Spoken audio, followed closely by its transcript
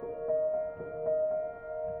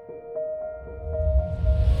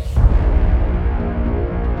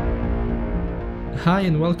Hi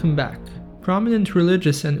and welcome back. Prominent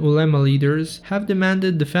religious and ulema leaders have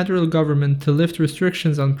demanded the federal government to lift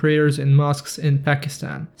restrictions on prayers in mosques in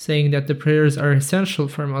Pakistan, saying that the prayers are essential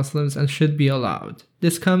for Muslims and should be allowed.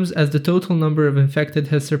 This comes as the total number of infected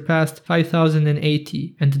has surpassed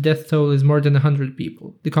 5,080 and the death toll is more than 100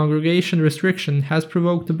 people. The congregation restriction has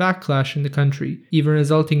provoked a backlash in the country, even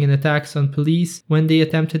resulting in attacks on police when they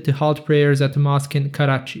attempted to halt prayers at the mosque in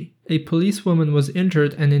Karachi. A policewoman was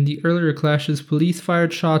injured, and in the earlier clashes, police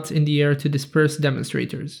fired shots in the air to disperse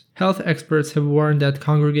demonstrators. Health experts have warned that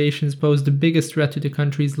congregations pose the biggest threat to the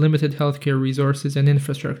country's limited healthcare resources and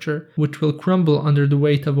infrastructure, which will crumble under the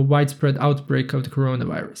weight of a widespread outbreak of the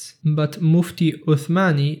coronavirus. But Mufti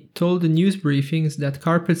Uthmani told the news briefings that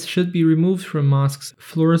carpets should be removed from mosques,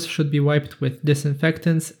 floors should be wiped with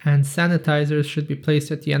disinfectants, and sanitizers should be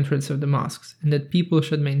placed at the entrance of the mosques, and that people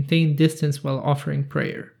should maintain distance while offering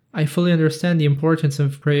prayer. I fully understand the importance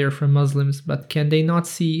of prayer for Muslims, but can they not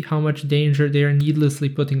see how much danger they are needlessly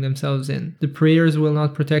putting themselves in? The prayers will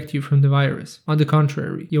not protect you from the virus. On the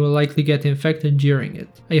contrary, you will likely get infected during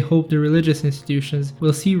it. I hope the religious institutions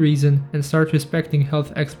will see reason and start respecting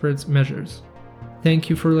health experts' measures. Thank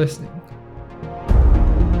you for listening.